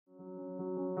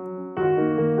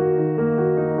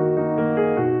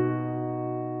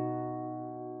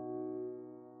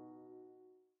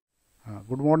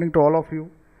morning to all of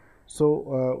you.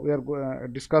 So we are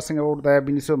discussing about the ab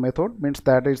initio method, means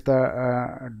that is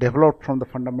the developed from the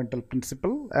fundamental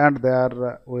principle, and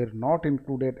there were not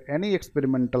included any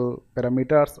experimental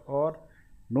parameters or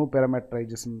no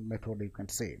parameterization method, you can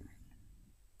say.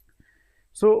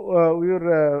 So we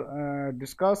were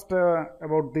discussed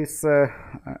about this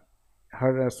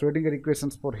Schrodinger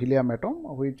equations for helium atom,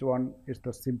 which one is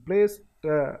the simplest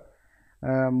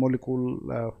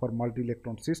molecule for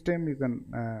multi-electron system. You can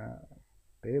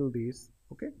tell this.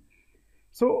 Okay,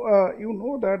 so you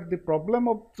know that the problem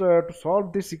of to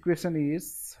solve this equation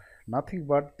is nothing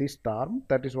but this term,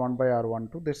 that is 1 by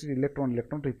r12. This is electron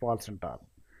repulsion term.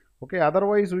 Okay,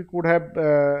 otherwise we could have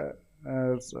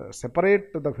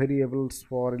separate the variables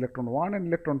for electron 1 and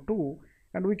electron 2,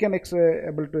 and we can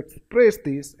able to express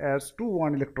this as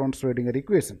 2-1 electron Schrodinger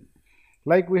equation,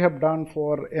 like we have done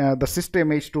for the system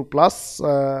H2 plus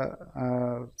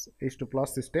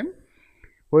system,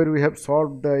 where we have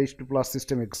solved the H2 plus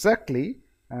system exactly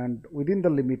and within the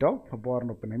limit of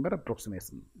Born-Oppenheimer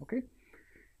approximation. Okay,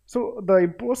 so the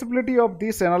impossibility of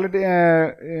these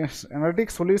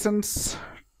analytic solutions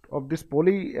of this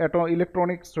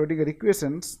polyelectronic Schrodinger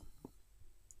equations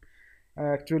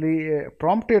actually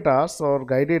prompted us or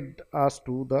guided us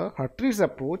to the Hartree's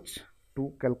approach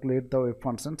to calculate the wave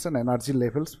functions and energy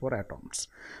levels for atoms.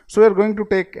 So we are going to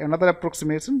take another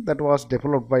approximation that was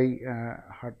developed by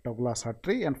Douglas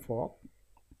Hartree and Fock,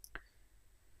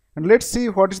 and let's see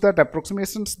what is that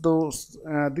approximations. Those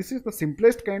this is the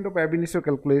simplest kind of ab initio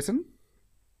calculation,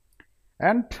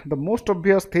 and the most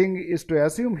obvious thing is to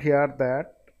assume here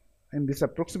that in this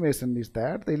approximation is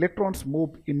that the electrons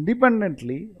move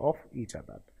independently of each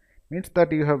other. Means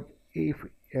that you have, if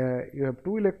you have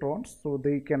two electrons, so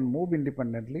they can move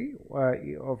independently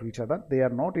of each other. They are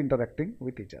not interacting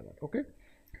with each other. Okay,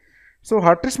 so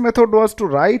Hartree's method was to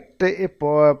write a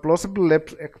plausible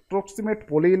approximate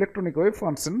polyelectronic wave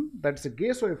function, that is a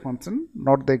guess wave function,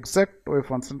 not the exact wave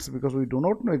functions, because we do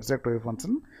not know exact wave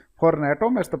function for an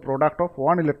atom as the product of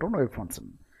one electron wave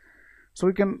function. So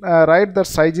we can write that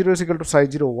psi 0 is equal to psi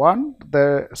 0 1,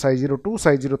 the psi 0 2,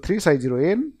 psi 0 3, psi 0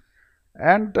 n,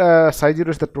 and psi 0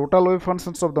 is the total wave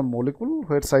functions of the molecule,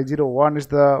 where psi 0 1 is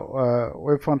the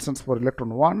wave functions for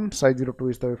electron 1, psi 0 2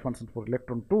 is the wave functions for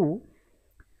electron 2.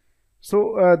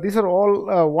 So these are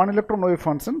all one electron wave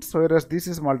functions, whereas this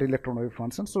is multi-electron wave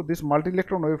function. So this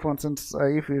multi-electron wave functions,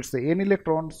 if it's the n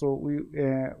electron, so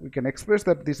we can express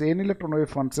that this n electron wave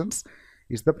functions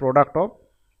is the product of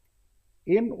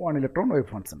n one electron wave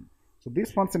function. So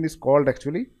this function is called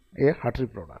actually a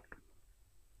Hartree product.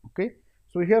 Okay,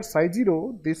 so here psi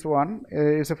 0, this one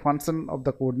is a function of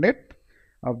the coordinate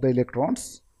of the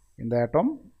electrons in the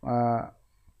atom.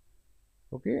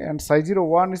 Okay, and psi 0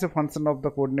 1 is a function of the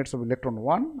coordinates of electron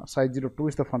 1, psi 0 2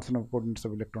 is the function of coordinates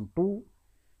of electron 2.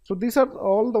 So these are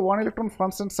all the one electron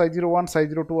functions. Psi 0 1, psi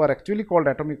 0 2 are actually called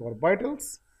atomic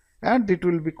orbitals, and it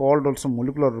will be called also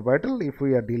molecular orbital if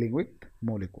we are dealing with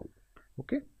molecule.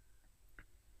 Okay,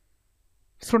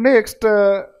 so next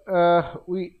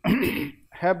we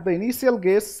have the initial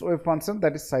guess wave function,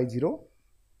 that is psi 0,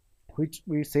 which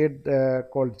we said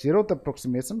called zeroth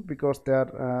approximation, because they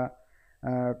are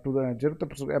to the zeroth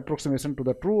approximation to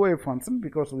the true wave function,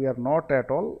 because we are not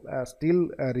at all still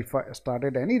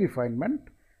started any refinement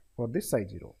for this psi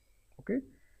 0. Okay,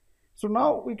 so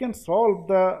now we can solve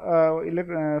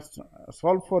the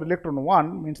solve for electron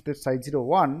 1, means that psi 0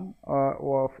 1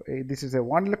 of this is a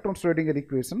one electron Schrodinger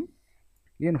equation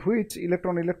in which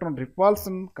electron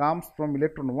repulsion comes from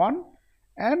electron 1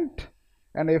 and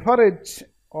an average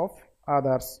of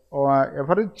others, or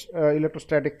average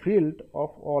electrostatic field of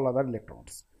all other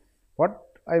electrons. What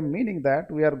I am meaning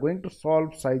that we are going to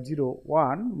solve psi 0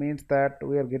 1 means that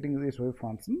we are getting this wave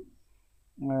function.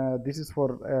 This is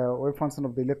for wave function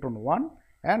of the electron 1,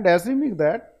 and assuming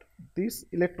that this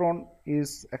electron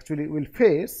is actually will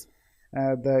face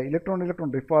the electron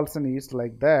repulsion is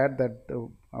like that,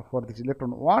 for this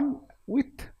electron 1 with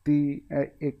the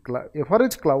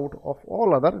average cloud of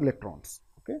all other electrons.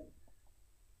 Okay,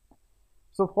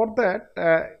 so for that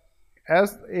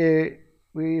as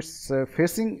we is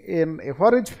facing an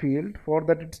average field, for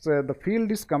that it's the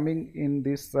field is coming in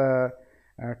this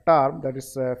term, that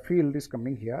is field is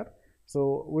coming here.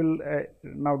 So we'll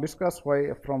now discuss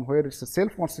why, from where it's a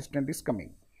self-consistent is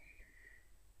coming.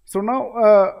 So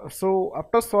now so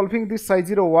after solving this psi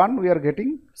 0 1, we are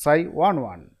getting psi 1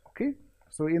 1. Okay,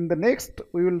 so in the next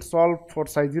we will solve for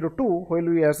psi 0 2, while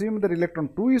we assume that electron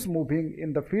 2 is moving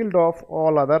in the field of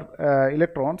all other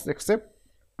electrons except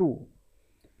 2.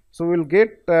 So we will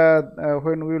get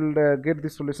when we will get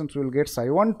these solutions, we will get psi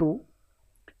 1 2,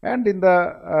 And in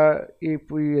the if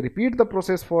we repeat the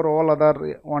process for all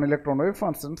other one electron wave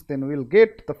functions, then we will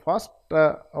get the first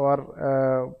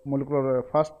our molecular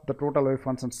first the total wave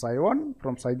function psi 1.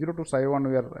 From psi 0 to psi 1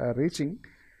 we are reaching,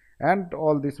 and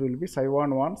all this will be psi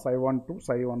 1 1, psi 1 2,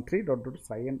 psi 1 3 dot dot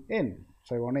psi n,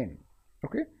 psi 1 n.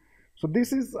 Okay, so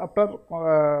this is after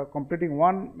completing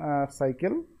one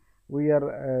cycle we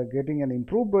are getting an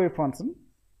improved wave function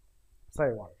psi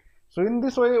 1. So in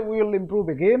this way we will improve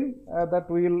again, that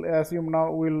we will assume now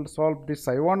we will solve this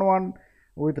psi 1 1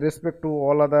 with respect to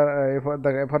all other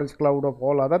the average cloud of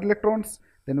all other electrons,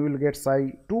 then we will get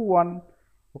psi 2 1.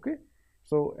 Okay,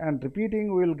 so and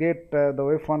repeating we will get the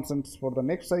wave functions for the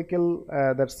next cycle,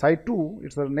 that psi 2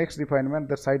 is the next refinement,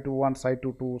 the psi 2 1, psi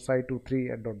 2 2, psi 2 3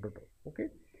 and dot dot dot. Okay,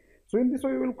 so in this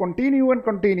way we will continue and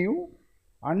continue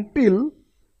until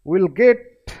we will get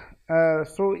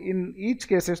so in each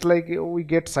case it's like we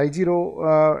get psi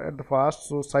 0 at the first,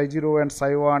 so psi 0 and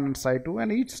psi 1 and psi 2,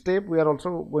 and each step we are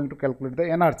also going to calculate the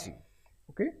energy.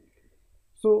 Okay,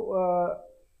 so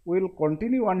we will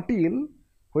continue until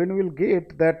when we will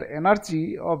get that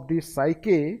energy of this psi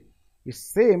k is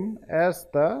same as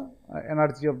the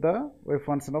energy of the wave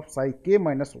function of psi k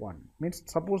minus 1. Means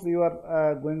suppose you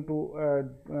are going to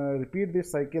repeat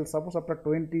this cycle, suppose after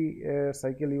 20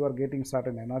 cycle you are getting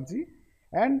certain energy,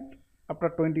 and after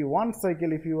 21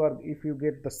 cycle if you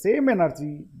get the same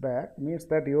energy back, means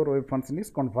that your wave function is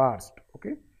converged.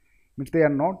 Okay, means they are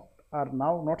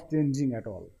now not changing at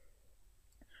all.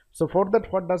 So for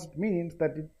that, what does it mean?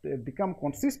 That it become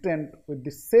consistent with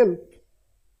the self,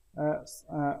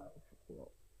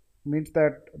 means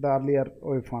that the earlier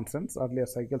wave functions, earlier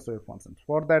cycles wave functions.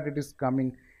 For that it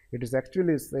is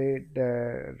actually said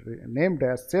named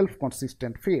as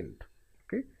self-consistent field.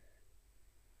 Okay,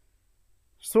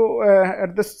 so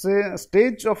at the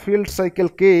stage of field cycle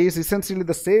k is essentially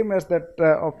the same as that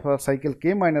of cycle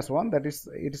k minus 1, that is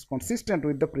it is consistent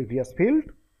with the previous field,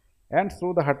 and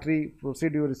so the Hartree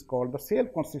procedure is called the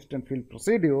self-consistent field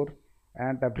procedure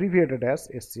and abbreviated as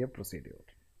SCF procedure.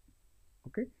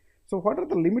 Okay, so what are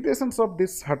the limitations of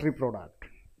this Hartree product?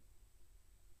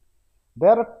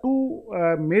 There are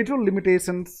two major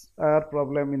limitations or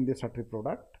problem in this Hartree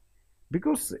product,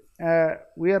 because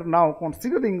we are now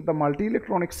considering the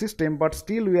multi-electronic system, but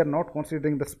still we are not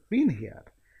considering the spin here.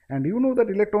 And you know that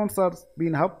electrons are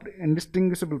spin-half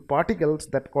indistinguishable particles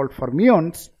that called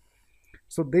fermions,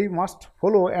 so they must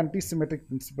follow anti-symmetric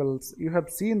principles. You have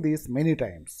seen this many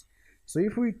times. So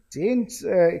if we exchange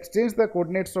the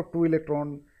coordinates of two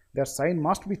electrons, their sign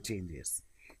must be changes.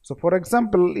 So for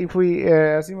example, if we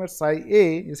assume that psi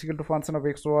a is equal to function of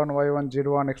x1 y1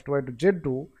 z1 x2 y to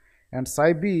z2, and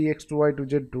psi b x2y to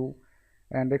z2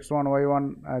 and x1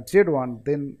 y1 z1,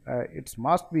 then it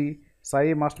must be psi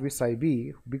a must be psi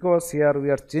b, because here we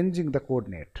are changing the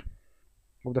coordinate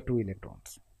of the two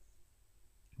electrons.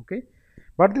 Okay,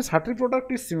 but this Hartree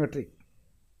product is symmetric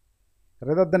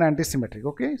rather than anti-symmetric.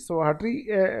 Okay, so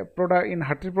Hartree product, in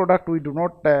Hartree product we do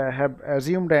not have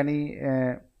assumed any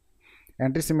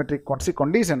anti-symmetric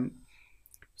condition.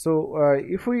 So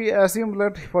if we assume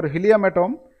that for helium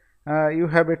atom you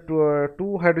have a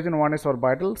two hydrogen 1s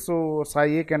orbital, so psi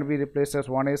a can be replaced as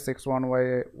 1s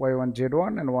x1 y1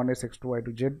 z1 and 1s x2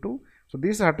 y2 z2. So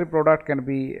this Hartree product can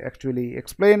be actually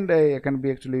explained, can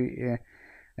be actually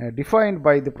defined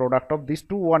by the product of these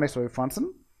two 1s wave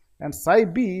function. And psi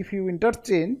b, if you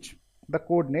interchange the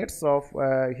coordinates of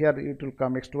here it will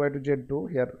come x2 y2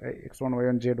 z2, here x1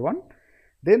 y1 z1,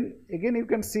 then again you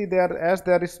can see there, as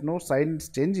there is no sign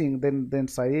changing, then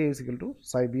psi a is equal to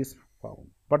psi b is found.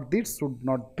 But this should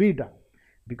not be done,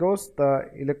 because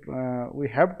the we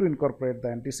have to incorporate the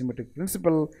anti-symmetric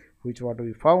principle, which what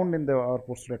we found in our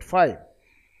postulate 5.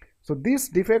 So these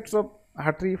defects of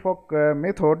Hartree-Fock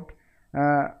method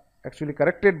actually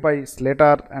corrected by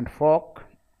Slater and Fock,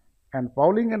 and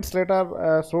Pauling and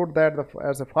Slater showed that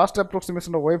as a fast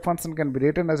approximation of wave function can be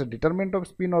written as a determinant of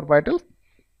spin orbital,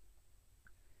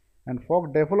 and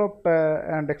Fock developed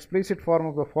an explicit form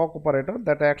of the Fock operator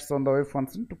that acts on the wave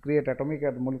function to create atomic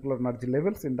and molecular energy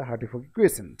levels in the Hartree-Fock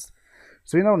equations.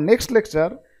 So in our next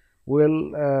lecture we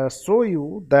will show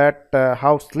you that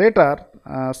how Slater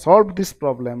solved this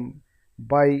problem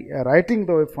by writing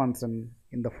the wave function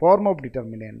in the form of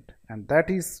determinant, and that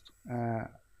is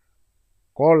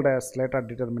called as Slater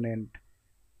determinant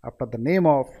after the name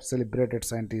of celebrated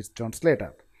scientist John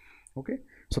Slater. Okay,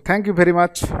 so thank you very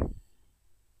much.